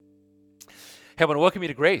Hey, I want to welcome you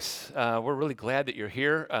to Grace. We're really glad that you're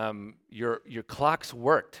here. Your clocks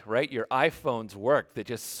worked, right? Your iPhones worked. They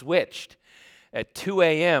just switched at 2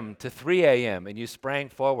 a.m. to 3 a.m. and you sprang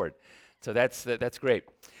forward. So that's great.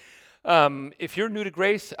 If you're new to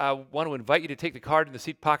Grace, I want to invite you to take the card in the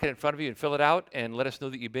seat pocket in front of you and fill it out and let us know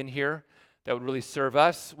that you've been here. That would really serve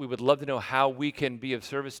us. We would love to know how we can be of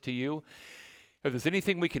service to you. If there's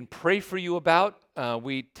anything we can pray for you about,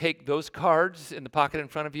 we take those cards in the pocket in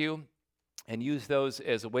front of you and use those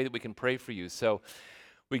as a way that we can pray for you. So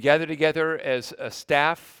we gather together as a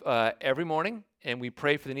staff every morning, and we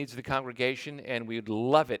pray for the needs of the congregation, and we'd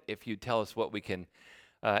love it if you'd tell us what we can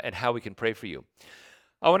and how we can pray for you.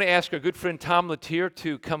 I want to ask our good friend Tom Latier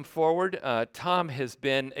to come forward. Tom has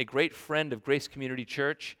been a great friend of Grace Community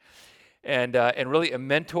Church and really a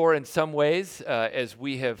mentor in some ways as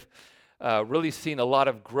we have really seen a lot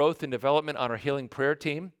of growth and development on our healing prayer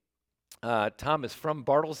team. Tom is from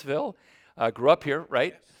Bartlesville. Grew up here,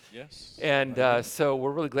 right? Yes. And so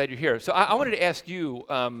we're really glad you're here. So I wanted to ask you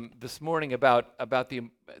this morning about the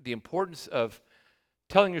importance of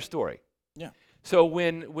telling your story. Yeah. So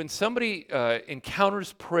when somebody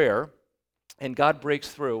encounters prayer and God breaks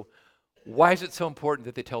through, why is it so important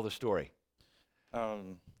that they tell their story? Well,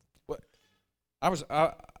 I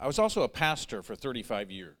was also a pastor for 35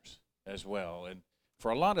 years as well, and for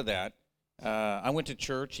a lot of that, I went to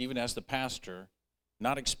church even as the pastor,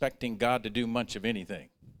 not expecting God to do much of anything.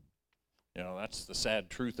 You know, that's the sad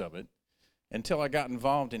truth of it. Until I got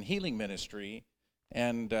involved in healing ministry,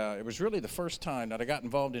 and it was really the first time that I got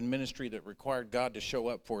involved in ministry that required God to show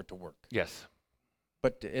up for it to work. Yes.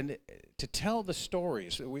 But to tell the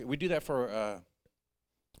stories, we do that for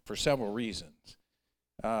several reasons.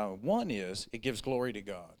 One is it gives glory to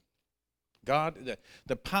God.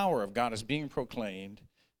 The power of God is being proclaimed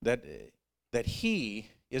that He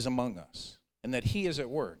is among us. And that He is at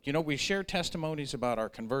work. You know, we share testimonies about our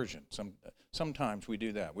conversion. Sometimes we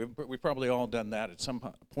do that. We've probably all done that at some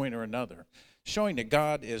point or another, showing that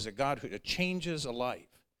God is a God who changes a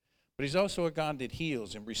life. But He's also a God that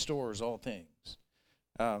heals and restores all things.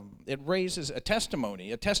 It raises a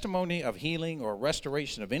testimony of healing or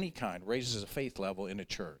restoration of any kind raises a faith level in a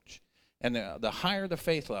church. And the higher the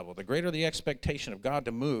faith level, the greater the expectation of God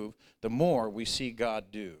to move, the more we see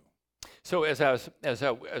God do. So as I was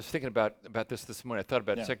thinking about this morning, I thought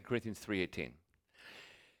about 2 Corinthians 3:18.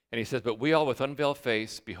 And he says, "But we all with unveiled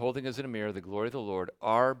face, beholding as in a mirror the glory of the Lord,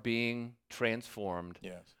 are being transformed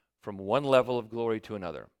from one level of glory to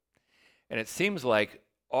another." And it seems like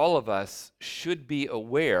all of us should be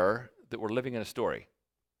aware that we're living in a story.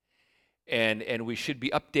 And we should be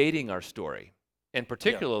updating our story. And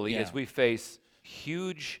particularly as we face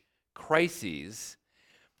huge crises,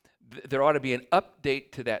 there ought to be an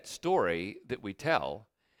update to that story that we tell.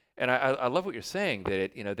 And I love what you're saying,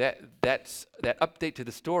 that that update to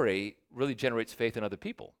the story really generates faith in other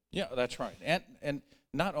people. Yeah, that's right. And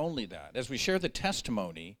not only that, as we share the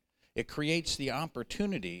testimony, it creates the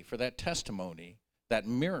opportunity for that testimony, that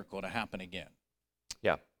miracle to happen again.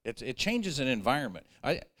 Yeah. It changes an environment.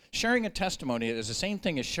 Sharing a testimony is the same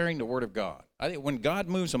thing as sharing the Word of God. I think when God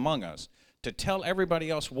moves among us, to tell everybody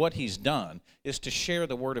else what He's done is to share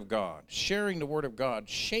the Word of God. Sharing the Word of God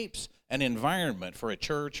shapes an environment for a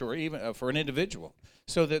church or even for an individual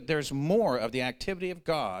so that there's more of the activity of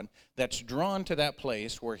God that's drawn to that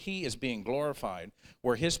place where He is being glorified,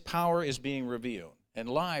 where His power is being revealed, and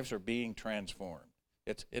lives are being transformed.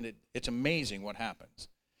 It's amazing what happens.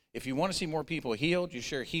 If you want to see more people healed, you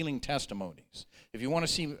share healing testimonies. If you want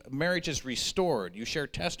to see marriages restored, you share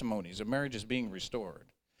testimonies of marriages being restored.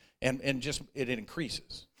 And just it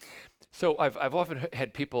increases. So I've often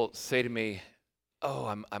had people say to me, "Oh,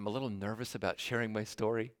 I'm a little nervous about sharing my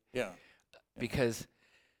story." Yeah. Because,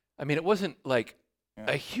 I mean, it wasn't like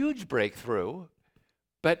a huge breakthrough,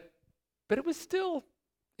 but it was still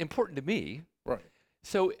important to me. Right.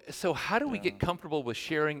 So how do we get comfortable with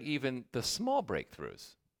sharing even the small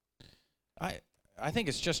breakthroughs? I think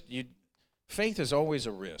it's just faith is always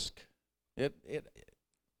a risk.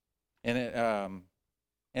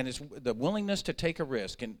 And it's the willingness to take a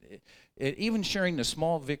risk, and even sharing the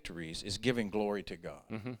small victories is giving glory to God.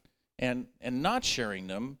 Mm-hmm. And not sharing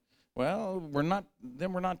them, well, we're not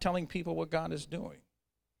telling people what God is doing.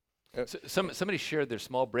 So somebody shared their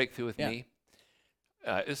small breakthrough with me.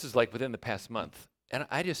 This is like within the past month, and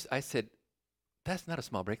I said, "That's not a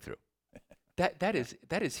small breakthrough. That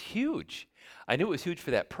is huge." I knew it was huge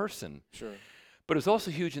for that person. Sure. But it was also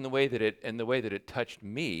huge in the way that it touched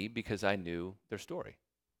me because I knew their story.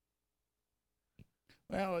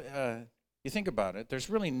 Well, you think about it, there's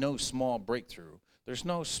really no small breakthrough. There's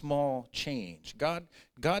no small change. God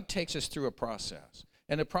takes us through a process.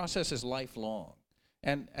 And the process is lifelong.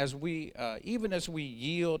 And as we, even as we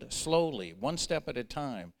yield slowly, one step at a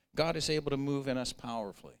time, God is able to move in us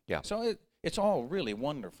powerfully. Yeah. So it's all really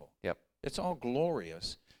wonderful. Yep. It's all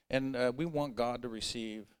glorious. And we want God to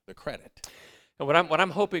receive the credit. And what I'm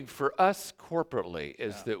hoping for us corporately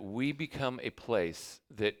is that we become a place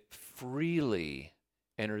that freely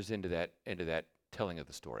enters into that telling of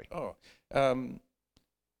the story.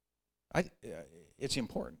 It's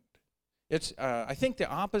important. I think the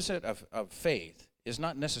opposite of faith is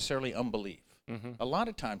not necessarily unbelief. Mm-hmm. A lot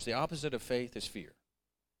of times, the opposite of faith is fear,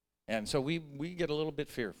 and so we get a little bit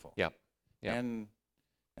fearful. Yeah. Yeah. And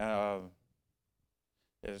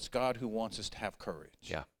it's God who wants us to have courage.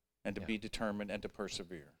 Yeah. And to be determined and to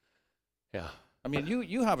persevere. Yeah. I mean,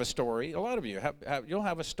 you have a story. A lot of you you'll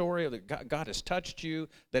have a story that God has touched you.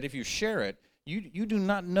 That if you share it, you do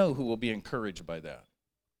not know who will be encouraged by that.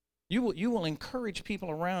 You will encourage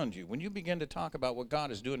people around you when you begin to talk about what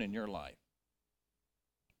God is doing in your life.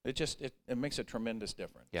 It makes a tremendous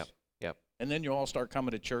difference. Yep. Yep. And then you all start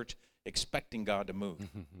coming to church expecting God to move.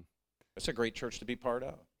 It's a great church to be part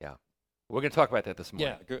of. Yeah. We're going to talk about that this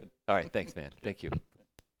morning. Yeah, good. All right. Thanks, man. Thank you.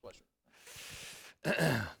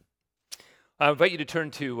 Pleasure. I invite you to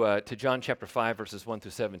turn to John chapter 5, verses 1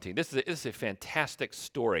 through 17. This is a fantastic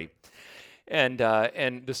story. And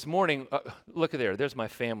this morning, look at there. There's my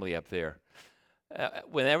family up there.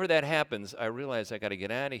 Whenever that happens, I realize I got to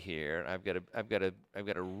get out of here. I've got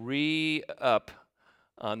to re-up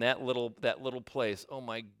on that little place. Oh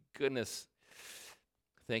my goodness!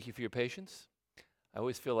 Thank you for your patience. I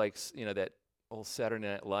always feel like that old Saturday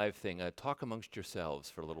Night Live thing. Talk amongst yourselves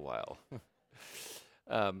for a little while.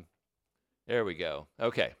 There we go.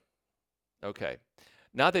 Okay.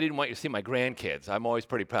 Not that I didn't want you to see my grandkids. I'm always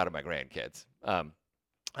pretty proud of my grandkids. This morning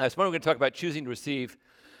we're going to talk about choosing to receive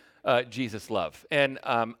Jesus' love. And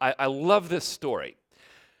I love this story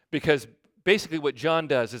because basically what John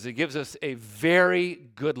does is he gives us a very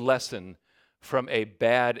good lesson from a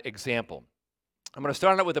bad example. I'm going to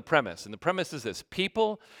start out with a premise, and the premise is this.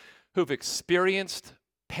 People who've experienced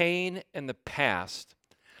pain in the past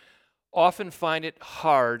often find it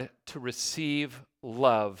hard to receive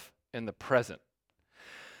love in the present.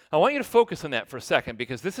 I want you to focus on that for a second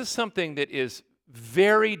because this is something that is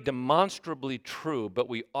very demonstrably true, but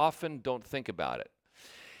we often don't think about it.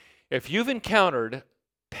 If you've encountered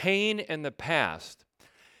pain in the past,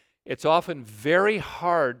 it's often very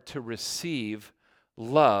hard to receive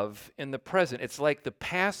love in the present. It's like the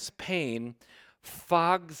past pain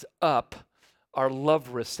fogs up our love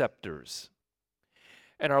receptors.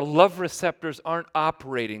 And our love receptors aren't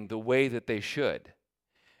operating the way that they should.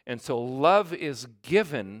 And so love is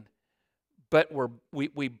given, but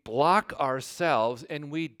we block ourselves and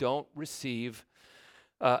we don't receive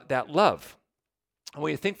that love. And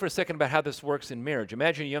when you think for a second about how this works in marriage,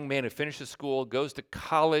 imagine a young man who finishes school, goes to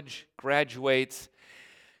college, graduates,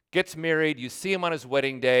 gets married, you see him on his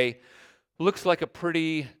wedding day, looks like a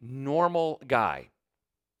pretty normal guy.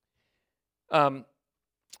 But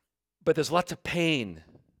there's lots of pain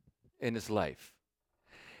in his life.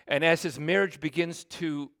 And as his marriage begins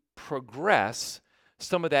to progress,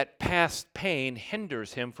 some of that past pain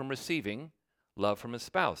hinders him from receiving love from his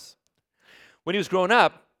spouse. When he was growing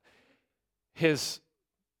up, his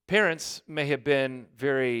parents may have been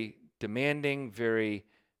very demanding, very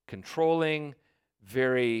controlling,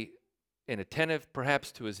 very inattentive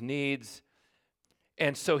perhaps to his needs.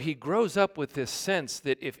 And so he grows up with this sense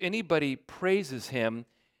that if anybody praises him,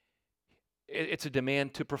 it's a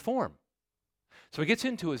demand to perform. So he gets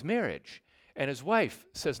into his marriage, and his wife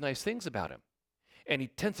says nice things about him. And he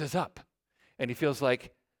tenses up, and he feels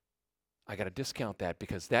like, I got to discount that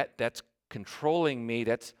because that's controlling me.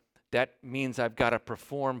 That means I've got to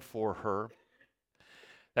perform for her.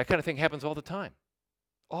 That kind of thing happens all the time.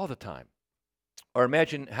 All the time. Or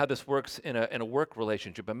imagine how this works in a work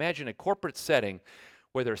relationship. Imagine a corporate setting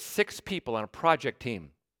where there are 6 people on a project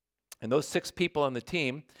team. And those 6 people on the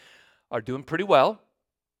team are doing pretty well.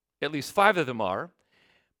 At least 5 of them are.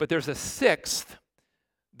 But there's a 6th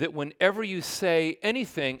that whenever you say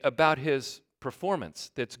anything about his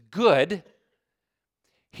performance that's good,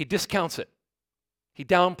 he discounts it. He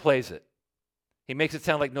downplays it. He makes it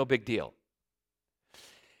sound like no big deal.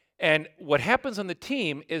 And what happens on the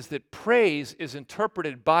team is that praise is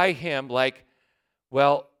interpreted by him like,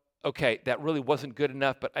 well, okay, that really wasn't good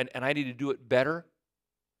enough, but and I need to do it better.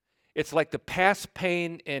 It's like the past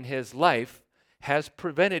pain in his life has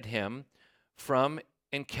prevented him from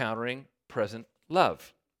encountering present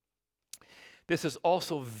love. This is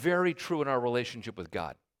also very true in our relationship with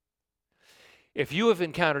God. If you have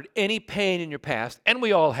encountered any pain in your past, and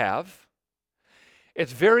we all have,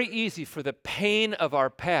 It's very easy for the pain of our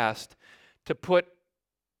past to put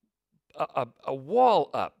a wall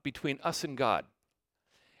up between us and God.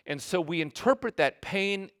 And so we interpret that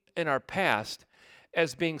pain in our past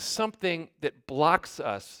as being something that blocks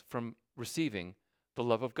us from receiving the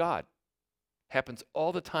love of God. Happens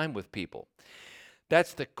all the time with people.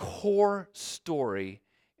 That's the core story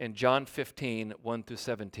in John 15, 1 through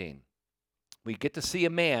 17. We get to see a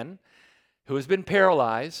man who has been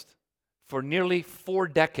paralyzed for nearly 4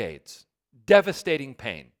 decades. Devastating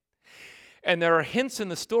pain. And there are hints in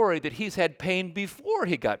the story that he's had pain before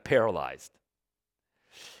he got paralyzed.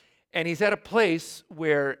 And he's at a place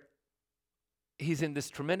where he's in this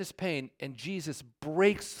tremendous pain, and Jesus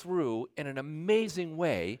breaks through in an amazing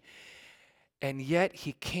way, and yet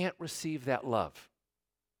he can't receive that love.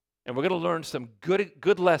 And we're going to learn some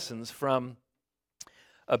good lessons from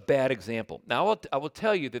a bad example. Now, I will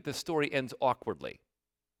tell you that this story ends awkwardly.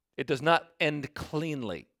 It does not end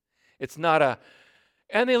cleanly. It's not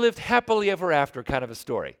and they lived happily ever after kind of a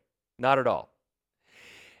story. Not at all.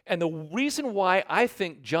 And the reason why I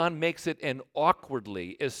think John makes it end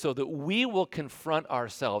awkwardly is so that we will confront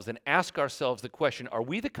ourselves and ask ourselves the question, are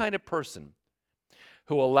we the kind of person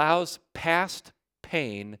who allows past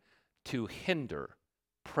pain to hinder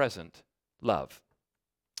present love?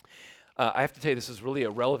 I have to tell you, this is really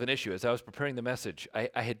a relevant issue. As I was preparing the message, I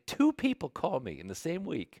had 2 people call me in the same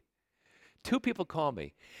week. 2 people call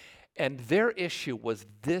me, and their issue was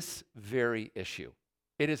this very issue.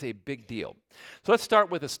 It is a big deal. So let's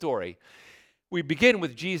start with a story. We begin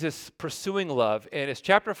with Jesus pursuing love, and as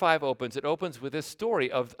chapter 5 opens, it opens with this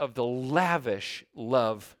story of the lavish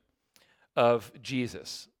love of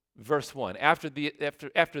Jesus. Verse 1, after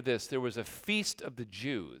this, there was a feast of the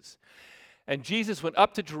Jews, and Jesus went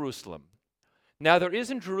up to Jerusalem. Now there is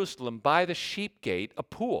in Jerusalem by the sheep gate a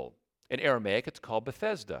pool. In Aramaic, it's called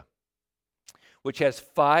Bethesda, which has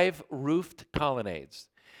 5 roofed colonnades.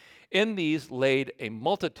 In these laid a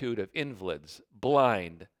multitude of invalids,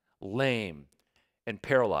 blind, lame, and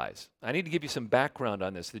paralyzed. I need to give you some background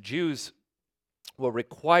on this. The Jews were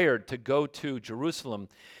required to go to Jerusalem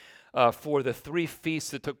for the 3 feasts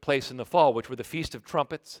that took place in the fall, which were the Feast of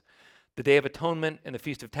Trumpets, the Day of Atonement, and the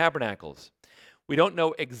Feast of Tabernacles. We don't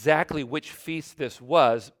know exactly which feast this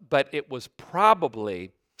was, but it was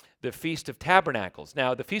probably the Feast of Tabernacles.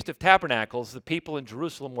 Now, the Feast of Tabernacles, the people in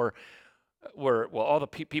Jerusalem were all the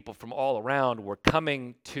people from all around were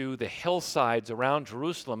coming to the hillsides around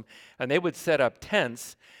Jerusalem, and they would set up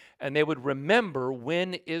tents, and they would remember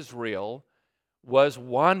when Israel was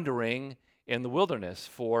wandering in the wilderness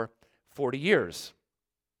for 40 years.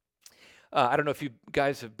 I don't know if you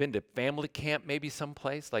guys have been to family camp, maybe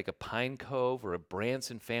someplace like a Pine Cove or a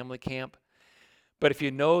Branson family camp. But if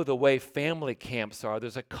you know the way family camps are,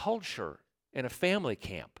 there's a culture in a family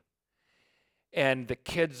camp. And the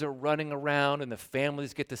kids are running around and the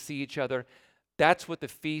families get to see each other. That's what the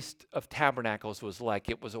Feast of Tabernacles was like.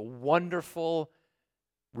 It was a wonderful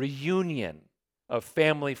reunion of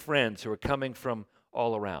family friends who were coming from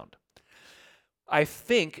all around. I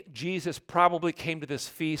think Jesus probably came to this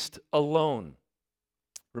feast alone.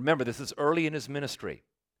 Remember, this is early in his ministry.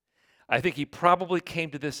 I think he probably came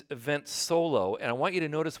to this event solo, and I want you to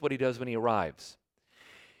notice what he does when he arrives.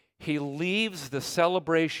 He leaves the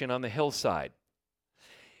celebration on the hillside.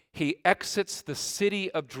 He exits the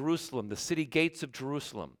city of Jerusalem, the city gates of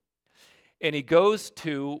Jerusalem, and he goes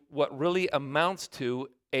to what really amounts to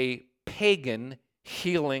a pagan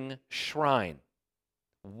healing shrine.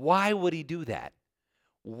 Why would he do that?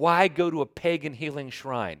 Why go to a pagan healing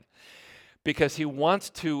shrine? Because he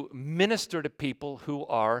wants to minister to people who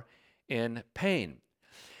are in pain.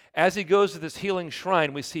 As he goes to this healing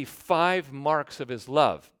shrine, we see 5 marks of his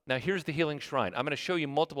love. Now, here's the healing shrine. I'm going to show you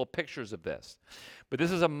multiple pictures of this, but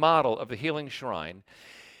this is a model of the healing shrine,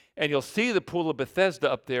 and you'll see the pool of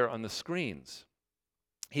Bethesda up there on the screens.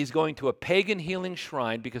 He's going to a pagan healing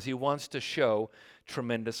shrine because he wants to show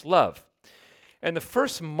tremendous love. And the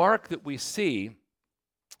first mark that we see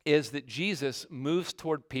is that Jesus moves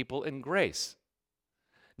toward people in grace.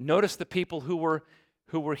 Notice the people who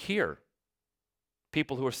were here.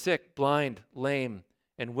 People who are sick, blind, lame,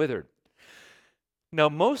 and withered. Now,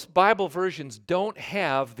 most Bible versions don't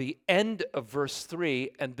have the end of verse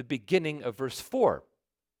 3 and the beginning of verse 4.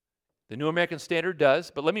 The New American Standard does,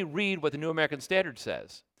 but let me read what the New American Standard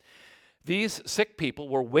says. These sick people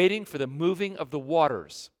were waiting for the moving of the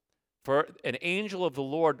waters. For an angel of the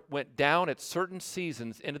Lord went down at certain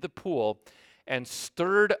seasons into the pool and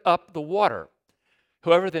stirred up the water.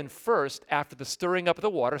 Whoever then first, after the stirring up of the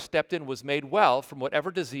water, stepped in was made well from whatever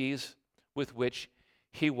disease with which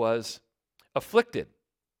he was afflicted.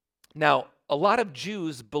 Now, a lot of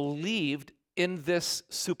Jews believed in this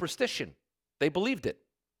superstition. They believed it.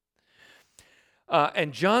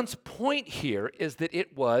 And John's point here is that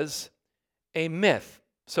it was a myth.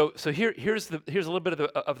 So here's a little bit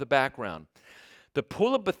of the background. The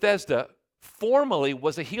Pool of Bethesda formerly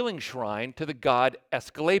was a healing shrine to the god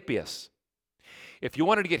Asclepius. If you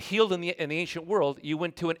wanted to get healed in the ancient world, you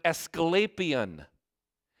went to an Asclepian,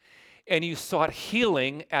 and you sought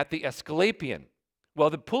healing at the Asclepian. Well,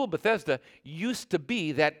 the Pool of Bethesda used to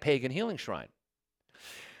be that pagan healing shrine.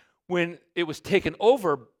 When it was taken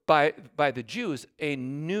over by the Jews, a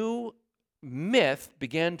new myth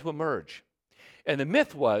began to emerge. And the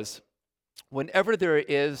myth was, whenever there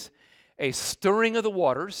is a stirring of the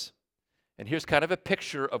waters, and here's kind of a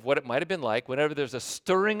picture of what it might have been like, whenever there's a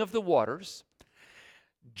stirring of the waters,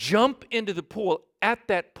 jump into the pool at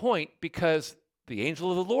that point because the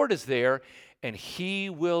angel of the Lord is there and he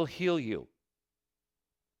will heal you.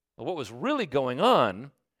 Well, what was really going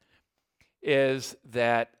on is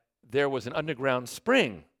that there was an underground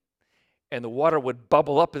spring and the water would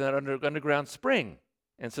bubble up in that underground spring.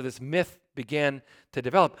 And so this myth began to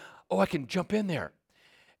develop. Oh, I can jump in there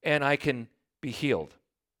and I can be healed.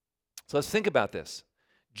 So let's think about this.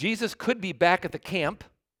 Jesus could be back at the camp.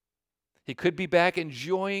 He could be back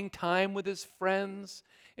enjoying time with his friends,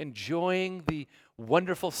 enjoying the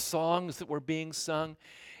wonderful songs that were being sung.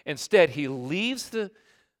 Instead, he leaves the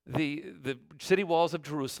city walls of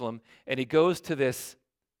Jerusalem and he goes to this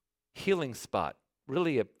healing spot,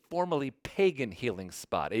 really a formerly pagan healing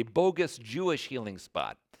spot, a bogus Jewish healing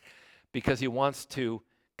spot, because he wants to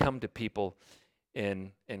come to people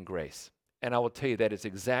in grace. And I will tell you that is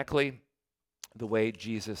exactly the way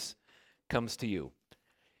Jesus comes to you.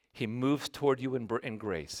 He moves toward you in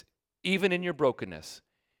grace. Even in your brokenness,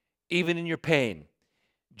 even in your pain,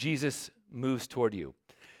 Jesus moves toward you.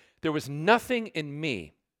 There was nothing in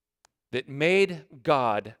me that made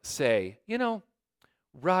God say, you know,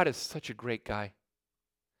 Rod is such a great guy.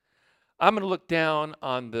 I'm going to look down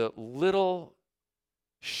on the little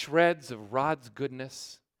shreds of Rod's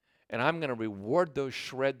goodness, and I'm going to reward those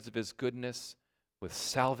shreds of his goodness with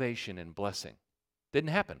salvation and blessing.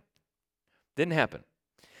 Didn't happen. Didn't happen.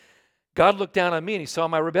 God looked down on me and he saw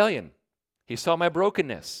my rebellion. He saw my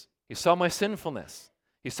brokenness. He saw my sinfulness.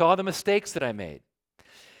 He saw the mistakes that I made.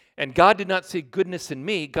 And God did not see goodness in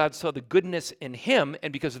me. God saw the goodness in him.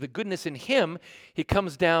 And because of the goodness in him, he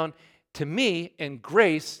comes down to me in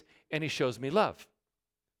grace and he shows me love.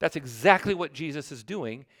 That's exactly what Jesus is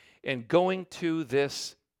doing in going to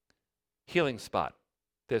this healing spot,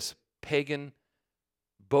 this pagan,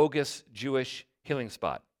 bogus Jewish healing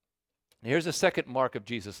spot. And here's the second mark of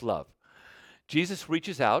Jesus' love. Jesus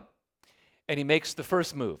reaches out and he makes the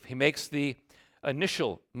first move. He makes the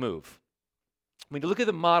initial move. When you look at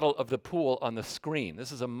the model of the pool on the screen,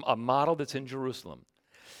 this is a model that's in Jerusalem.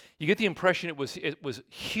 You get the impression it was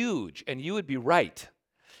huge, and you would be right.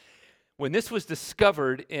 When this was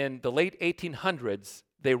discovered in the late 1800s,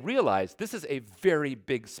 they realized this is a very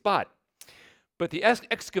big spot. But the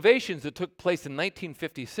excavations that took place in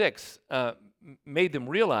 1956 made them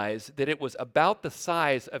realize that it was about the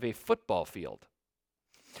size of a football field.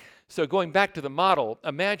 So going back to the model,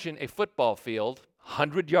 imagine a football field,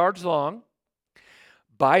 100 yards long.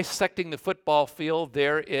 Bisecting the football field,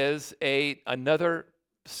 there is another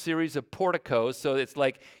series of porticos. So it's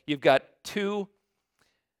like you've got two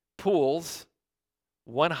pools,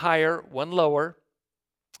 one higher, one lower,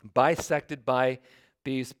 bisected by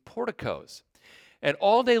these porticos. And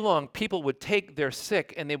all day long, people would take their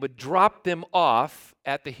sick and they would drop them off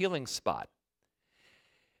at the healing spot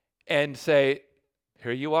and say,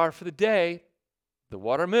 here you are for the day. The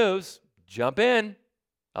water moves. Jump in.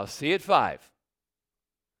 I'll see you at 5.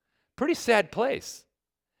 Pretty sad place.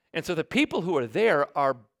 And so the people who are there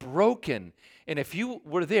are broken. And if you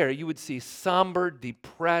were there, you would see somber,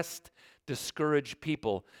 depressed, discouraged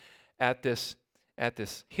people at this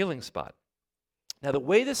healing spot. Now, the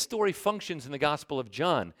way this story functions in the Gospel of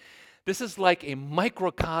John, this is like a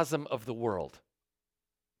microcosm of the world.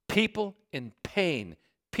 People in pain,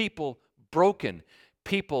 people broken,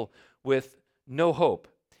 people with no hope.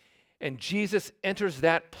 And Jesus enters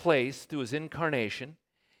that place through his incarnation,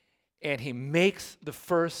 and he makes the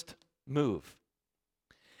first move.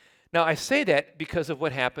 Now, I say that because of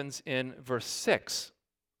what happens in verse 6.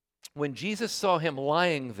 When Jesus saw him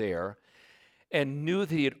lying there and knew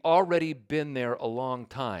that he had already been there a long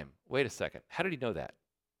time. Wait a second. How did he know that?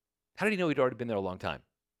 How did he know he'd already been there a long time?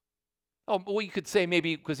 Oh, well, you could say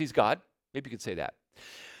maybe because he's God. Maybe you could say that.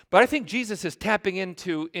 But I think Jesus is tapping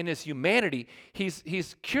into, in his humanity,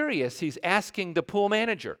 he's curious. He's asking the pool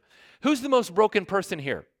manager, who's the most broken person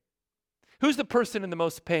here? Who's the person in the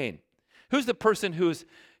most pain? Who's the person who's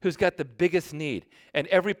who's got the biggest need. And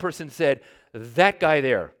every person said, that guy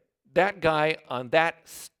there, that guy on that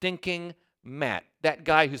stinking mat, that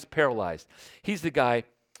guy who's paralyzed, he's the guy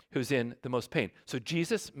who's in the most pain. So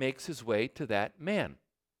Jesus makes his way to that man.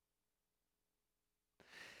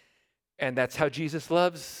 And that's how Jesus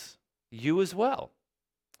loves you as well.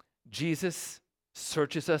 Jesus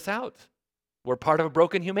searches us out. We're part of a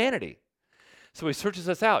broken humanity. So he searches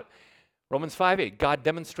us out. Romans 5:8, God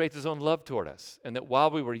demonstrates his own love toward us, and that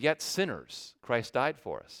while we were yet sinners, Christ died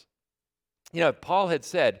for us. You know, Paul had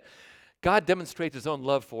said, God demonstrates his own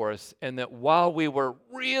love for us, and that while we were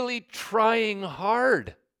really trying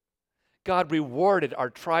hard, God rewarded our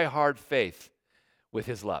try-hard faith with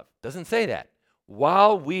his love. Doesn't say that.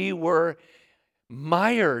 While we were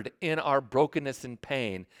mired in our brokenness and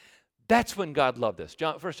pain, that's when God loved us.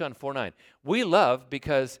 1 John 4:9. We love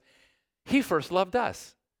because he first loved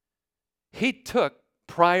us. He took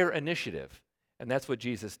prior initiative, and that's what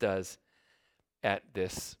Jesus does at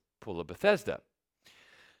this pool of Bethesda.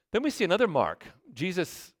 Then we see another mark.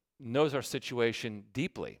 Jesus knows our situation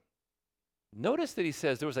deeply. Notice that he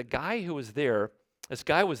says there was a guy who was there. This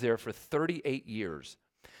guy was there for 38 years.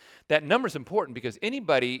 That number is important because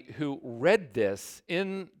anybody who read this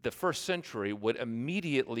in the first century would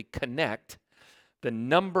immediately connect the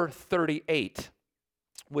number 38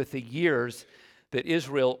 with the years that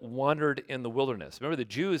Israel wandered in the wilderness. Remember, the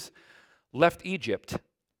Jews left Egypt,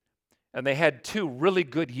 and they had 2 really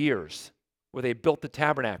good years where they built the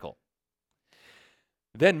tabernacle.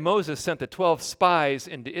 Then Moses sent the 12 spies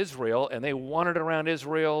into Israel, and they wandered around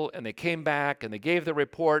Israel, and they came back, and they gave the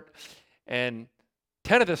report, and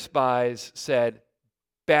 10 of the spies said,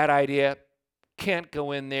 bad idea, can't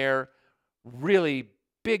go in there, really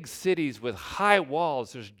big cities with high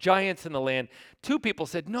walls, there's giants in the land. 2 people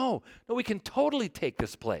said, no, we can totally take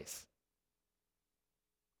this place.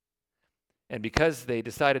 And because they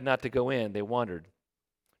decided not to go in, they wandered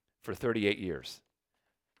for 38 years.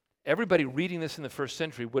 Everybody reading this in the first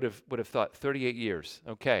century would have thought 38 years.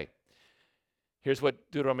 Okay. Here's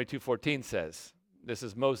what Deuteronomy 2:14 says. This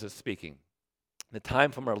is Moses speaking. The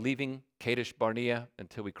time from our leaving Kadesh Barnea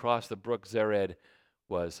until we crossed the brook Zered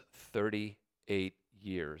was 38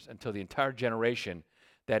 years, until the entire generation,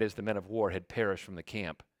 that is the men of war, had perished from the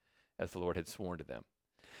camp as the Lord had sworn to them.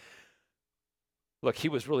 Look, he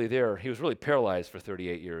was really there. He was really paralyzed for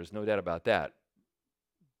 38 years, no doubt about that.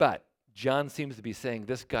 But John seems to be saying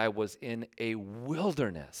this guy was in a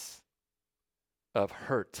wilderness of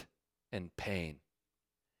hurt and pain.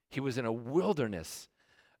 He was in a wilderness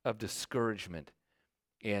of discouragement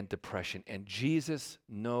and depression. And Jesus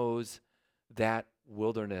knows that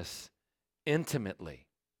wilderness intimately.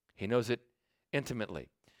 He knows it intimately.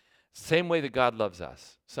 Same way that God loves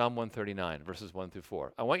us. Psalm 139, verses 1 through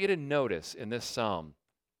 4. I want you to notice in this psalm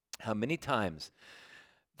how many times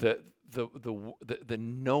the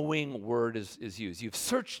knowing word is used. You've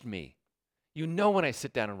searched me. You know when I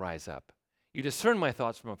sit down and rise up. You discern my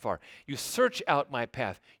thoughts from afar. You search out my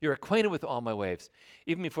path. You're acquainted with all my ways.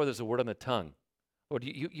 Even before there's a word on the tongue. Lord,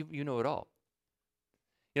 you know it all.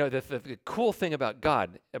 You know, the cool thing about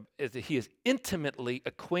God is that he is intimately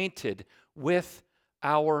acquainted with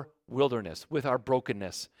our wilderness, with our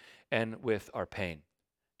brokenness, and with our pain.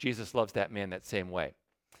 Jesus loves that man that same way.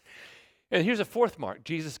 And here's a fourth mark.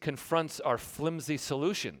 Jesus confronts our flimsy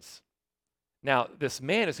solutions. Now, this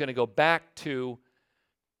man is going to go back to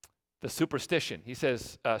the superstition. He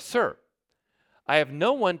says, Sir, I have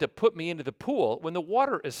no one to put me into the pool when the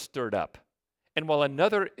water is stirred up. And while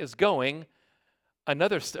another is going,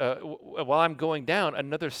 while I'm going down,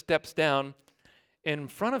 another steps down in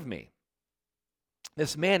front of me.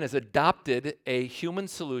 This man has adopted a human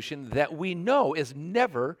solution that we know is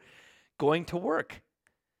never going to work.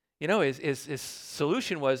 You know, his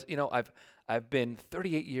solution was, I've been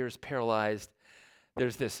 38 years paralyzed.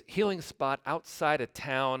 There's this healing spot outside of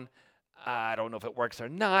town. I don't know if it works or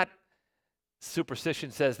not.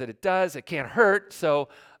 Superstition says that it does. It can't hurt, so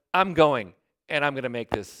I'm going, and I'm going to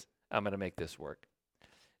make this work.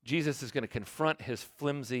 Jesus is going to confront his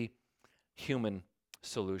flimsy human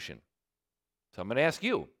solution. So I'm going to ask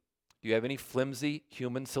you, do you have any flimsy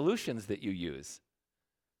human solutions that you use?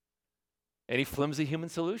 Any flimsy human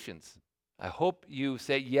solutions? I hope you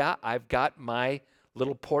say, yeah, I've got my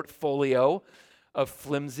little portfolio of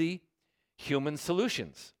flimsy human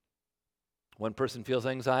solutions. One person feels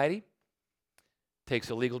anxiety, takes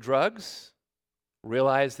illegal drugs,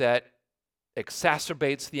 realize that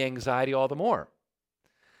exacerbates the anxiety all the more.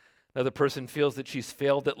 Another person feels that she's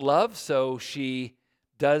failed at love, so she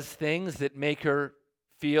does things that make her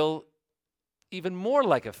feel even more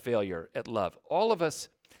like a failure at love. All of us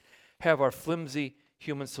have our flimsy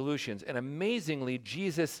human solutions. And amazingly,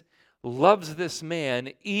 Jesus loves this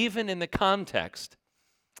man even in the context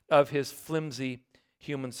of his flimsy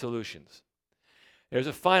human solutions. There's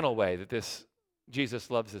a final way that Jesus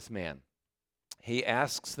loves this man. He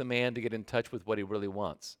asks the man to get in touch with what he really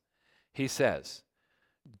wants. He says,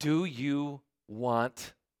 "Do you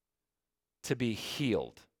want to be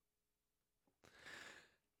healed?"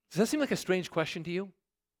 Does that seem like a strange question to you?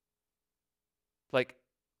 Like,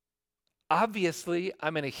 obviously,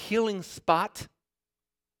 I'm in a healing spot.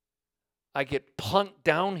 I get plunked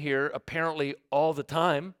down here apparently all the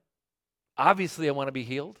time. Obviously, I want to be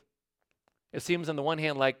healed. It seems on the one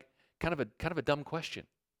hand like kind of a dumb question.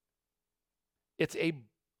 It's a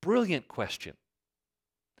brilliant question.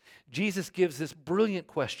 Jesus gives this brilliant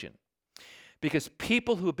question because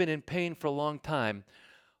people who have been in pain for a long time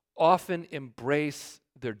often embrace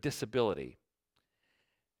their disability,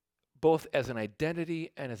 both as an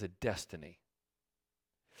identity and as a destiny.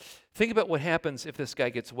 Think about what happens if this guy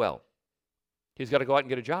gets well. He's got to go out and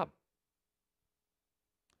get a job.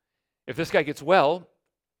 If this guy gets well,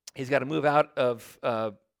 he's got to move out of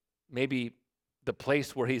maybe the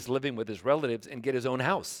place where he's living with his relatives and get his own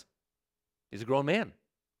house. He's a grown man.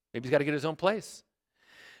 Maybe he's got to get his own place.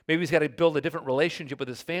 Maybe he's got to build a different relationship with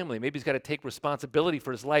his family. Maybe he's got to take responsibility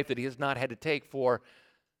for his life that he has not had to take for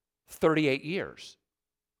 38 years.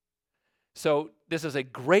 So this is a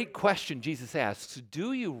great question Jesus asks.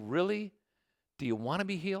 Do you want to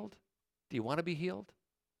be healed? Do you want to be healed?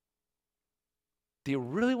 Do you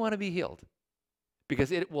really want to be healed?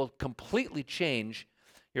 Because it will completely change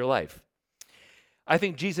your life. I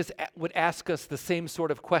think Jesus would ask us the same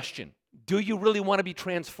sort of question. Do you really want to be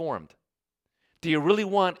transformed? Do you really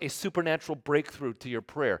want a supernatural breakthrough to your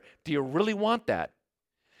prayer? Do you really want that?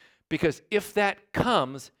 Because if that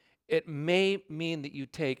comes, it may mean that you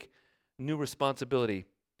take new responsibility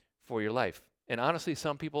for your life. And honestly,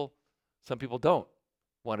 some people don't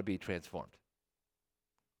want to be transformed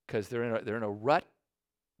because they're in a rut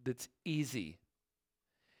that's easy,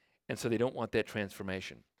 and so they don't want that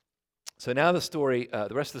transformation. So now the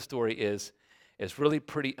rest of the story is really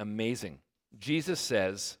pretty amazing. Jesus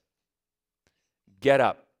says, "Get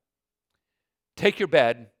up, take your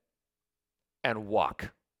bed, and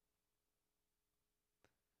walk."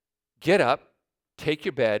 Get up, take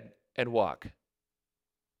your bed, and walk.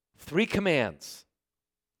 3 commands.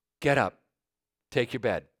 Get up, take your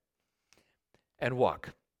bed, and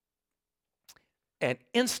walk. And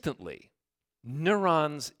instantly,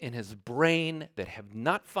 neurons in his brain that have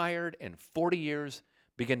not fired in 40 years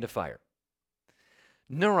begin to fire.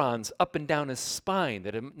 Neurons up and down his spine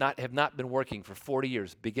that have not been working for 40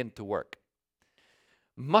 years begin to work.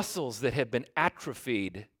 Muscles that have been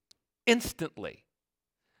atrophied instantly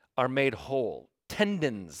are made whole.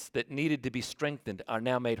 Tendons that needed to be strengthened are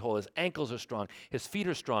now made whole. His ankles are strong. His feet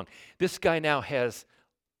are strong. This guy now has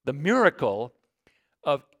the miracle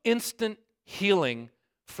of instant healing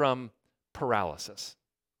from paralysis.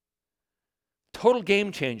 Total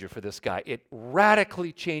game changer for this guy. It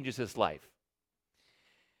radically changes his life.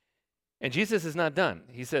 And Jesus is not done.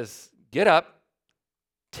 He says, get up,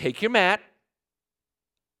 take your mat,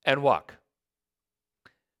 and walk.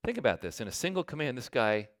 Think about this. In a single command, this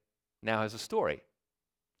guy now has a story.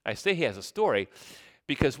 I say he has a story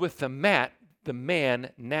because with the mat, the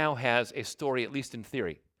man now has a story, at least in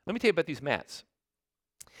theory. Let me tell you about these mats.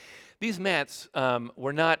 These mats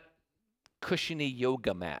were not cushiony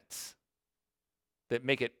yoga mats that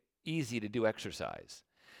make it easy to do exercise.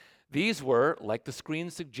 These were, like the screen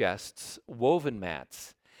suggests, woven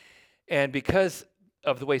mats. And because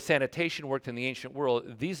of the way sanitation worked in the ancient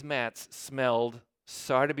world, these mats smelled,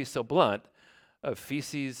 sorry to be so blunt, of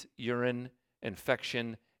feces, urine,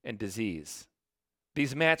 infection, and disease.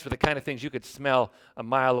 These mats were the kind of things you could smell a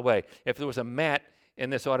mile away. If there was a mat in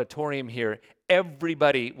this auditorium here,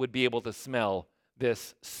 everybody would be able to smell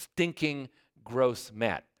this stinking, gross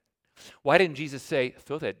mat. Why didn't Jesus say,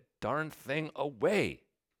 throw that darn thing away?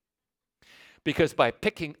 Because by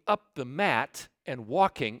picking up the mat and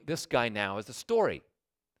walking, this guy now has a story.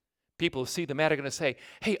 People who see the mat are going to say,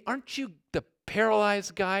 hey, aren't you the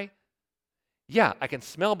paralyzed guy? Yeah, I can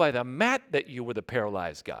smell by the mat that you were the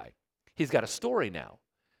paralyzed guy. He's got a story now.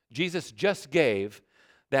 Jesus just gave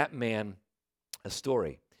that man a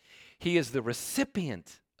story. He is the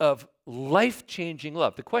recipient of life-changing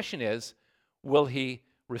love. The question is, will he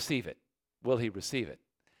receive it? Will he receive it?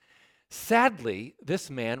 Sadly, this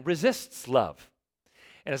man resists love.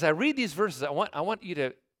 And as I read these verses, I want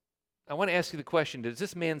to ask you the question, does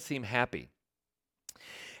this man seem happy?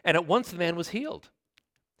 And at once the man was healed.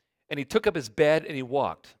 And he took up his bed and he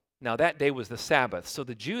walked. Now that day was the Sabbath. So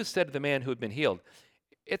the Jews said to the man who had been healed,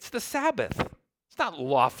 it's the Sabbath. It's not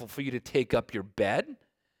lawful for you to take up your bed.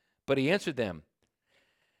 But he answered them,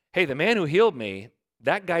 hey, the man who healed me,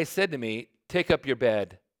 that guy said to me, take up your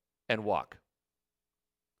bed and walk.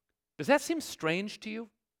 Does that seem strange to you?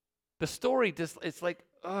 The story just, it's like,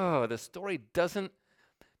 oh, the story doesn't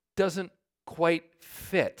quite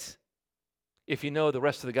fit if you know the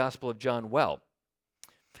rest of the Gospel of John well.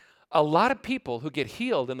 A lot of people who get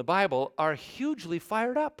healed in the Bible are hugely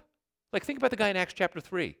fired up. Like, think about the guy in Acts chapter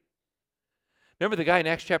 3. Remember the guy in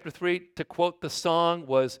Acts chapter 3, to quote the song,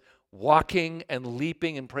 was walking and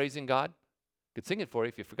leaping and praising God? I could sing it for you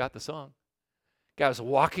if you forgot the song. Guy was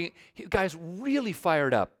walking, guy's really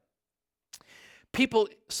fired up. People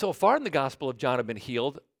so far in the Gospel of John have been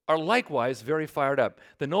healed are likewise very fired up.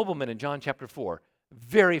 The nobleman in John chapter 4,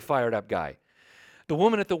 very fired up guy. The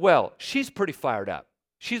woman at the well, she's pretty fired up.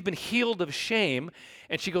 She's been healed of shame,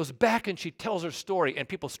 and she goes back and she tells her story, and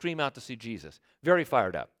people stream out to see Jesus. Very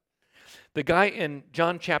fired up. The guy in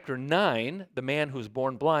John chapter 9, the man who's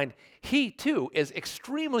born blind, he too is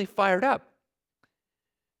extremely fired up.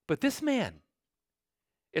 But this man,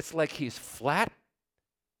 it's like he's flat,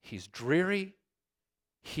 he's dreary,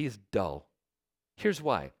 he's dull. Here's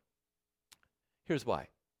why.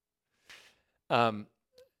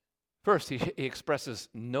 First, he expresses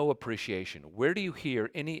no appreciation. Where do you hear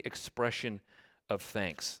any expression of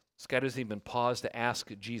thanks? This guy doesn't even pause to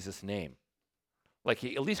ask Jesus' name. Like,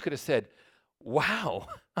 he at least could have said, wow,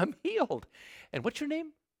 I'm healed. And what's your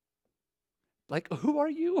name? Like, who are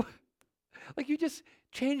you? Like, you just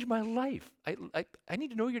changed my life. I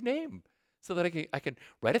need to know your name so that I can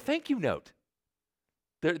write a thank you note.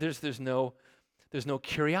 There's no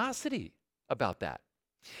curiosity about that.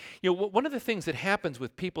 You know, one of the things that happens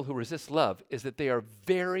with people who resist love is that they are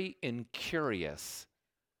very incurious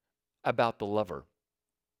about the lover.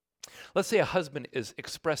 Let's say a husband is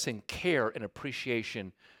expressing care and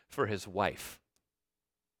appreciation for his wife,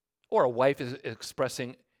 or a wife is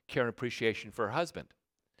expressing care and appreciation for her husband.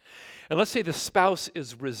 And let's say the spouse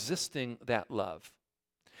is resisting that love.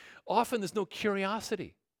 Often there's no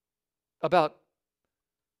curiosity about,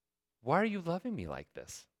 why are you loving me like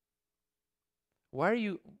this? Why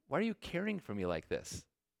are you caring for me like this?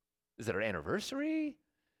 Is it our anniversary?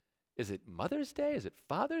 Is it Mother's Day? Is it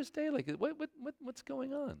Father's Day? Like, what's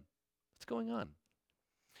going on? What's going on?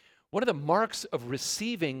 One of the marks of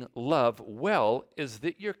receiving love well is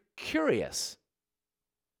that you're curious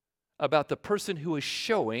about the person who is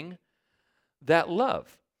showing that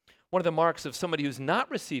love. One of the marks of somebody who's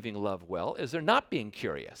not receiving love well is they're not being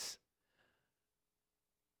curious.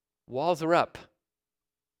 Walls are up.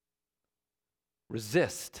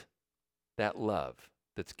 Resist that love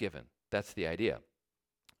that's given. That's the idea.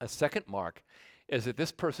 A second mark is that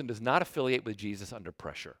this person does not affiliate with Jesus under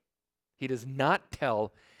pressure. He does not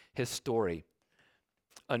tell his story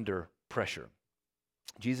under pressure.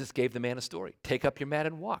 Jesus gave the man a story. Take up your mat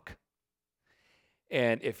and walk.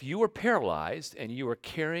 And if you were paralyzed and you were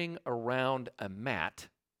carrying around a mat,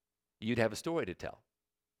 you'd have a story to tell.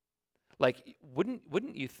 Like,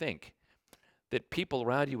 wouldn't you think that people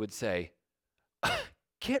around you would say,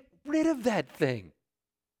 get rid of that thing?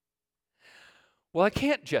 Well, I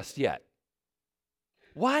can't just yet.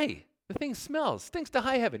 Why? The thing smells. Stinks to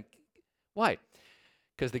high heaven. Why?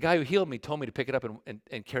 Because the guy who healed me told me to pick it up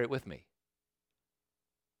and carry it with me.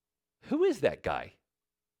 Who is that guy?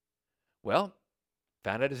 Well,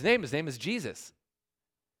 found out his name. His name is Jesus.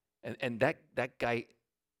 And that guy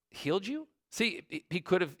healed you? See, he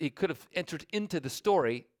could have entered into the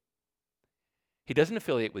story. He doesn't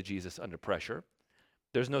affiliate with Jesus under pressure.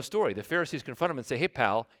 There's no story. The Pharisees confront him and say, hey,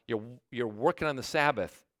 pal, you're working on the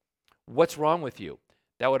Sabbath. What's wrong with you?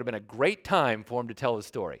 That would have been a great time for him to tell his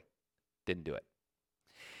story. Didn't do it.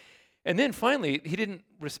 And then finally, he didn't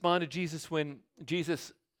respond to Jesus when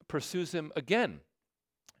Jesus pursues him again.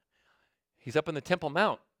 He's up on the Temple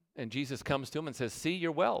Mount, and Jesus comes to him and says, see,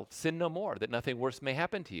 you're well. Sin no more, that nothing worse may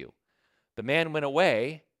happen to you. The man went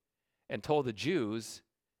away and told the Jews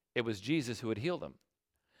it was Jesus who had healed him.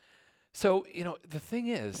 So, the thing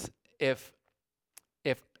is, if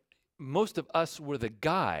most of us were the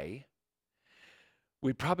guy,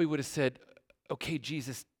 we probably would have said, okay,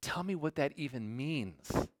 Jesus, tell me what that even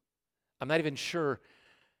means. I'm not even sure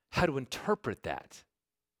how to interpret that.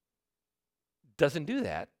 Doesn't do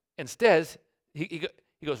that. Instead, he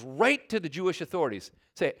goes right to the Jewish authorities.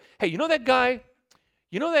 Say, hey, you know that guy?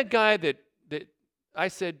 You know that guy that I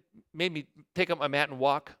said made me take up my mat and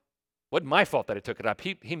walk? Wasn't my fault that I took it up.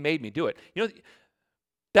 He made me do it. You know,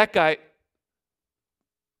 that guy,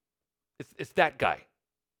 it's that guy.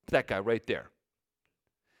 It's that guy right there.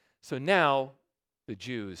 So now the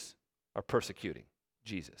Jews are persecuting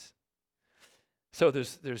Jesus. So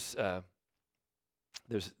there's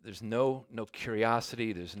There's no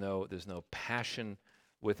curiosity, there's no passion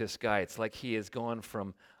with this guy. It's like he has gone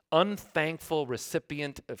from unthankful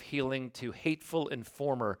recipient of healing to hateful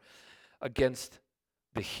informer against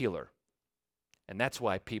the healer. And that's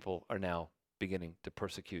why people are now beginning to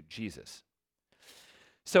persecute Jesus.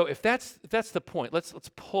 So if that's the point, let's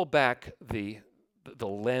pull back the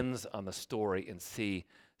lens on the story and see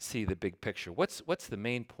the big picture. What's the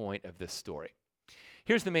main point of this story?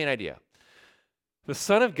 Here's the main idea. The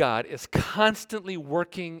Son of God is constantly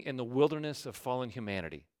working in the wilderness of fallen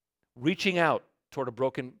humanity, reaching out toward a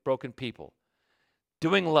broken people,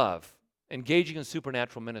 doing love, engaging in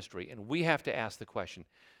supernatural ministry. And we have to ask the question,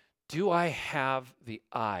 do I have the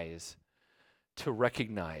eyes to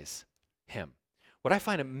recognize him? What I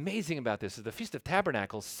find amazing about this is the Feast of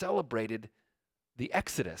Tabernacles celebrated the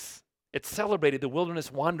Exodus. It celebrated the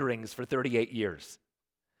wilderness wanderings for 38 years.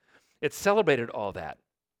 It celebrated all that.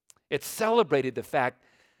 It celebrated the fact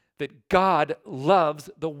that God loves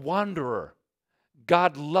the wanderer.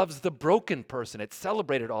 God loves the broken person. It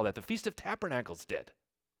celebrated all that. The Feast of Tabernacles did.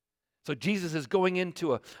 So Jesus is going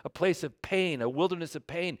into a place of pain, a wilderness of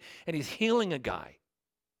pain, and he's healing a guy.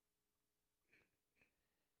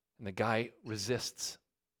 And the guy resists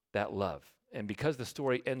that love. And because the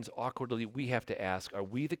story ends awkwardly, we have to ask, are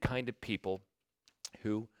we the kind of people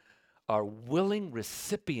who are willing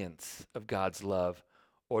recipients of God's love,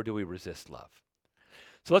 or do we resist love?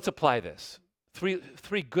 So let's apply this.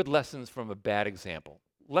 Three good lessons from a bad example.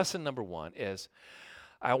 Lesson number one is,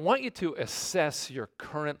 I want you to assess your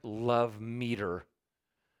current love meter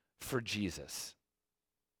for Jesus.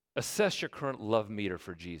 Assess your current love meter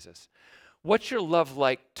for Jesus. What's your love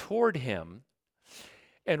like toward him,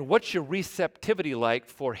 and what's your receptivity like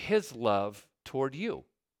for his love toward you?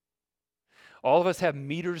 All of us have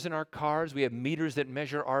meters in our cars. We have meters that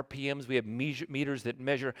measure RPMs. We have meters that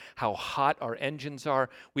measure how hot our engines are.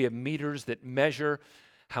 We have meters that measure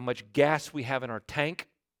how much gas we have in our tank.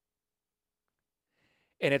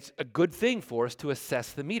 And it's a good thing for us to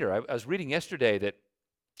assess the meter. I was reading yesterday that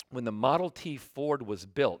when the Model T Ford was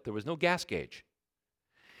built, there was no gas gauge.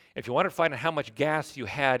 If you wanted to find out how much gas you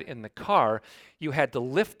had in the car, you had to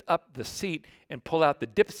lift up the seat and pull out the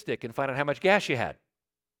dipstick and find out how much gas you had.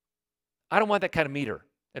 I don't want that kind of meter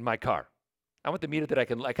in my car. I want the meter that I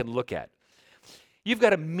can look at. You've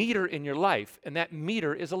got a meter in your life, and that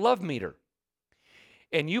meter is a love meter.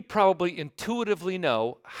 And you probably intuitively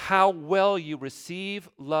know how well you receive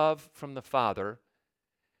love from the Father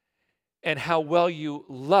and how well you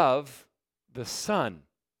love the Son,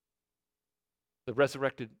 the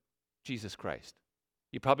resurrected Jesus Christ.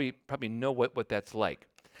 You probably know what that's like.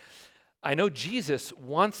 I know Jesus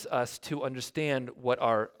wants us to understand what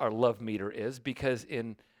our love meter is, because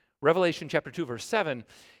in Revelation chapter 2, verse 7,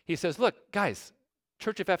 he says, look, guys,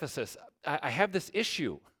 Church of Ephesus, I have this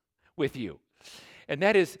issue with you. And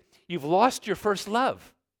that is, you've lost your first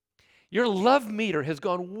love. Your love meter has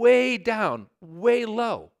gone way down, way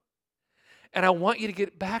low. And I want you to get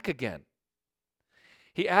it back again.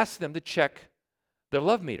 He asks them to check their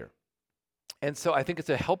love meter. And so I think it's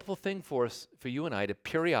a helpful thing for us, for you and I, to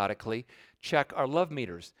periodically check our love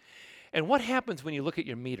meters. And what happens when you look at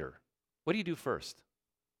your meter? What do you do first?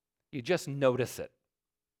 You just notice it.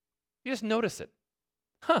 You just notice it.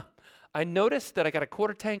 I noticed that I got a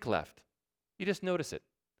quarter tank left. You just notice it.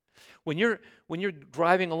 When you're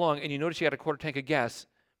driving along and you notice you got a quarter tank of gas,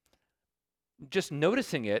 just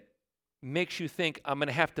noticing it makes you think, I'm going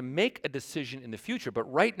to have to make a decision in the future, but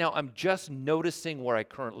right now I'm just noticing where I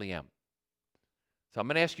currently am. So I'm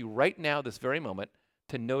going to ask you right now, this very moment,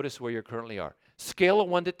 to notice where you currently are. Scale of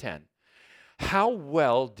 1 to 10. How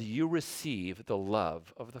well do you receive the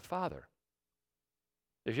love of the Father?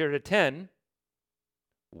 If you're at a 10,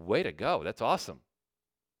 way to go. That's awesome.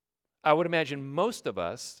 I would imagine most of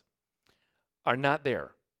us are not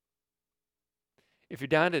there. If you're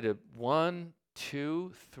down at a 1,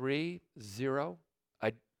 2, 3, 0,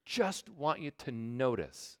 I just want you to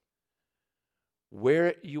notice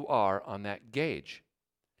where you are on that gauge.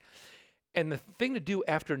 And the thing to do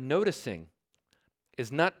after noticing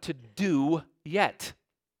is not to do yet.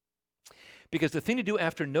 Because the thing to do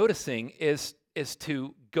after noticing is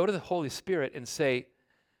to go to the Holy Spirit and say,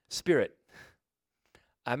 Spirit,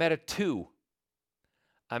 I'm at a 2.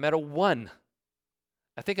 I'm at a 1.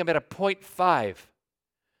 I think I'm at a 0.5.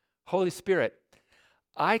 Holy Spirit,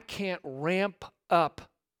 I can't ramp up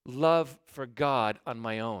love for God on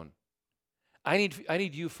my own. I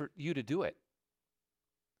need you to do it.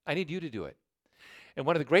 I need you to do it. And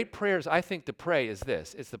one of the great prayers I think to pray is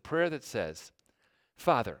this. It's the prayer that says,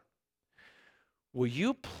 Father, will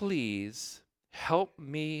you please help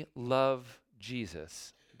me love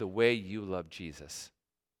Jesus the way you love Jesus.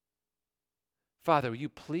 Father, will you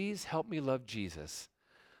please help me love Jesus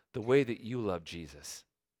the way that you love Jesus?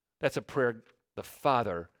 That's a prayer the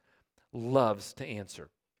Father loves to answer.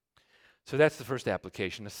 So that's the first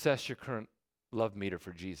application. Assess your current love meter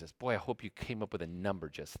for Jesus. Boy, I hope you came up with a number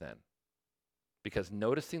just then, because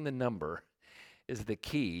noticing the number is the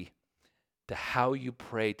key to how you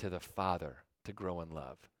pray to the Father to grow in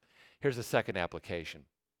love. Here's the second application.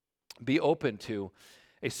 Be open to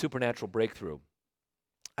a supernatural breakthrough.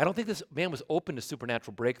 I don't think this man was open to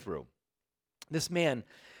supernatural breakthrough. This man,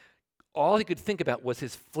 all he could think about was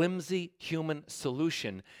his flimsy human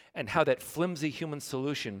solution and how that flimsy human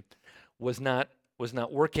solution was not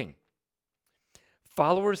working.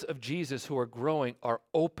 Followers of Jesus who are growing are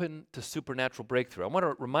open to supernatural breakthrough. I want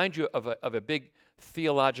to remind you of a big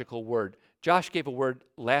theological word. Josh gave a word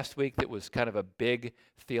last week that was kind of a big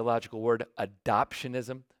theological word,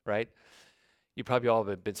 adoptionism, right? You probably all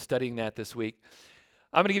have been studying that this week.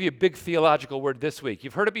 I'm going to give you a big theological word this week.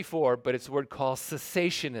 You've heard it before, but it's a word called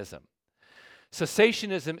cessationism.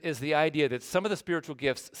 Cessationism is the idea that some of the spiritual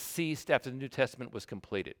gifts ceased after the New Testament was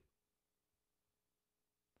completed.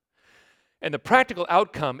 And the practical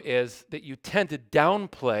outcome is that you tend to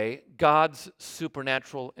downplay God's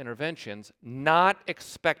supernatural interventions, not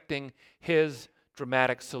expecting his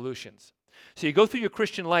dramatic solutions. So you go through your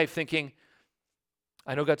Christian life thinking,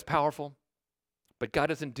 I know God's powerful, but God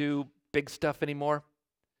doesn't do big stuff anymore.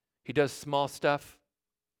 He does small stuff.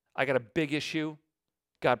 I got a big issue.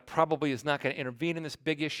 God probably is not going to intervene in this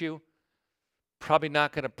big issue. Probably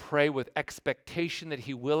not going to pray with expectation that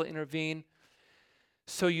he will intervene.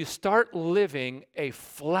 So you start living a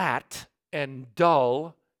flat and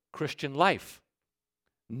dull Christian life,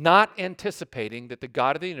 not anticipating that the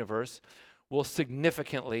God of the universe will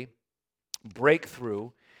significantly break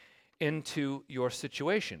through into your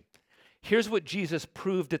situation. Here's what Jesus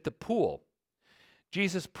proved at the pool.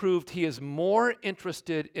 Jesus proved he is more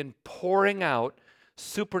interested in pouring out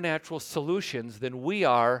supernatural solutions than we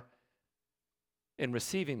are in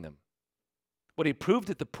receiving them. What he proved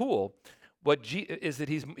at the pool is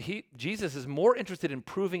that Jesus is more interested in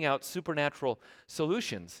proving out supernatural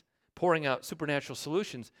solutions, pouring out supernatural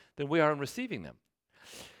solutions, than we are in receiving them.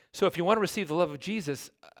 So if you want to receive the love of Jesus,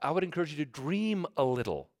 I would encourage you to dream a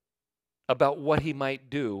little about what he might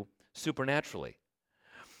do supernaturally.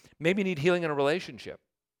 Maybe you need healing in a relationship.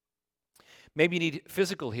 Maybe you need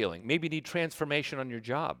physical healing. Maybe you need transformation on your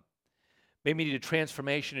job. Maybe you need a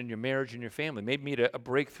transformation in your marriage and your family. Maybe you need a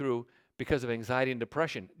breakthrough because of anxiety and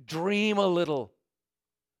depression. Dream a little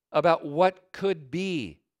about what could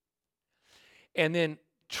be. And then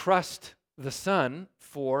trust the Son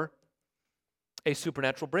for a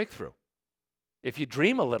supernatural breakthrough. If you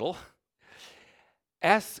dream a little,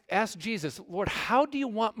 ask Jesus, Lord, how do you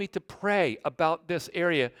want me to pray about this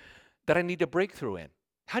area that I need a breakthrough in?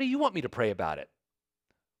 How do you want me to pray about it?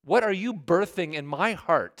 What are you birthing in my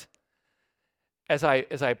heart as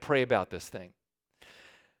I pray about this thing?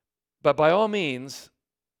 But by all means,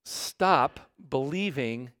 stop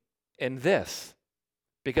believing in this,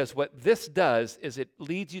 because what this does is it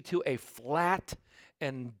leads you to a flat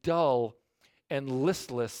and dull and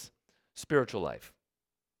listless spiritual life.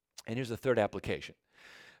 And here's the third application.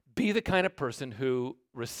 Be the kind of person who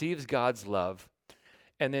receives God's love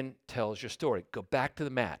and then tells your story. Go back to the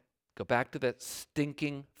mat. Go back to that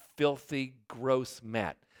stinking, filthy, gross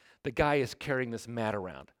mat. The guy is carrying this mat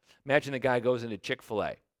around. Imagine the guy goes into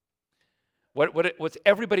Chick-fil-A. What's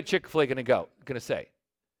everybody at Chick-fil-A going to say?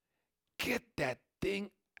 Get that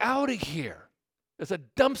thing out of here. There's a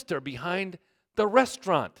dumpster behind the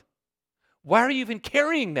restaurant. Why are you even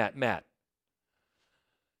carrying that mat?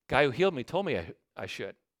 Guy who healed me told me I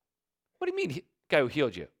should. What do you mean, guy who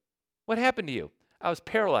healed you? What happened to you? I was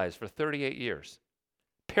paralyzed for 38 years.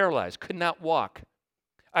 Paralyzed, could not walk.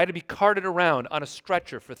 I had to be carted around on a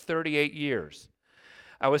stretcher for 38 years.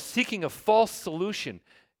 I was seeking a false solution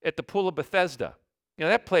at the Pool of Bethesda. You know,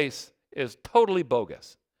 that place is totally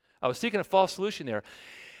bogus. I was seeking a false solution there.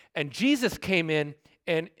 And Jesus came in,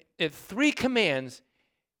 and at 3 commands,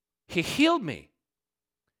 he healed me.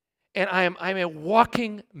 And I'm a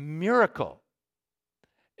walking miracle.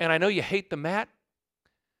 And I know you hate the mat,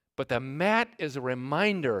 but the mat is a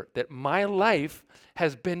reminder that my life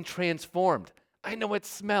has been transformed. I know it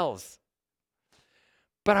smells,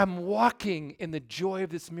 but I'm walking in the joy of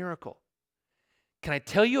this miracle. Can I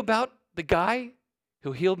tell you about the guy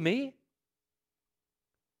who healed me?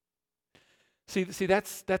 See,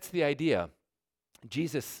 that's the idea.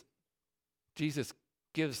 Jesus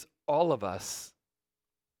gives all of us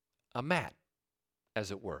a mat,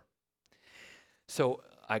 as it were. So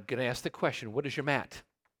I'm going to ask the question, what is your mat?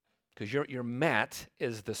 Because your mat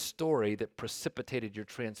is the story that precipitated your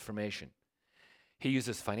transformation. He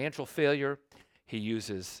uses financial failure. He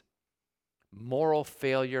uses moral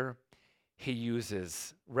failure. He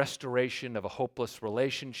uses restoration of a hopeless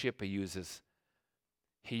relationship. He uses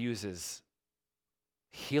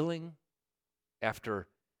healing after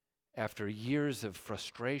years of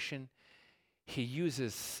frustration. He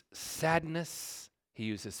uses sadness. He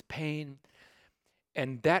uses pain.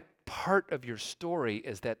 And that part of your story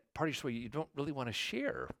is that part of your story you don't really want to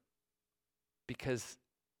share because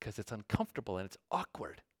it's uncomfortable and it's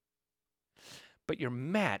awkward. But your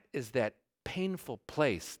mat is that painful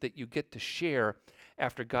place that you get to share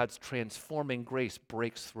after God's transforming grace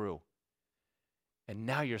breaks through. And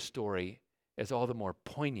now your story is all the more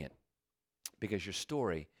poignant because your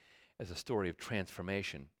story is a story of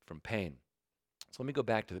transformation from pain. So let me go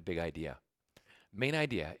back to the big idea. Main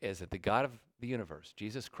idea is that the God of the universe,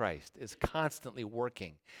 Jesus Christ, is constantly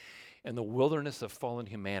working in the wilderness of fallen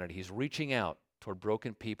humanity. He's reaching out toward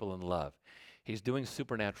broken people in love. He's doing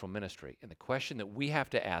supernatural ministry. And the question that we have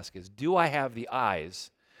to ask is, do I have the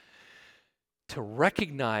eyes to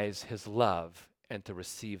recognize his love and to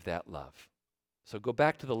receive that love? So go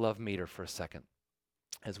back to the love meter for a second.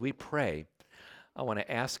 As we pray, I want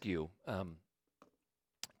to ask you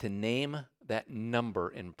to name that number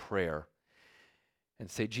in prayer and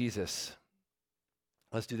say, Jesus,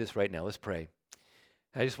 let's do this right now. Let's pray.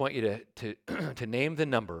 I just want you to name the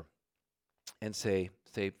number and say,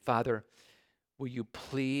 Father, will you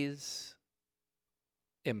please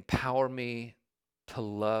empower me to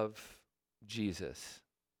love Jesus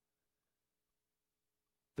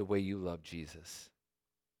the way you love Jesus?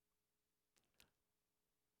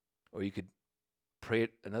 Or you could pray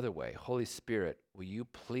it another way. Holy Spirit, will you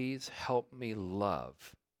please help me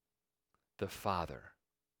love the Father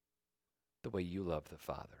the way you love the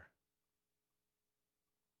Father?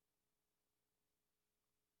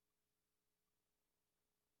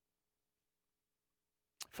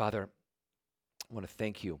 Father, I want to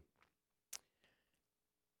thank you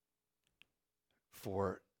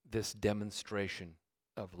for this demonstration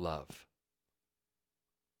of love.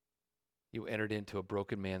 You entered into a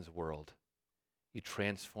broken man's world. You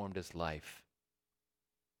transformed his life.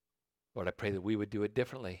 Lord, I pray that we would do it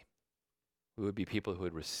differently. We would be people who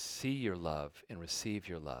would see your love and receive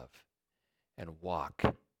your love and walk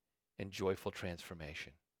in joyful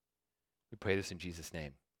transformation. We pray this in Jesus'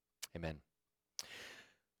 name. Amen.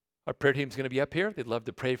 Our prayer team is going to be up here. They'd love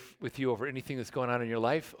to pray with you over anything that's going on in your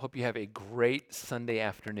life. Hope you have a great Sunday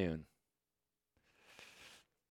afternoon.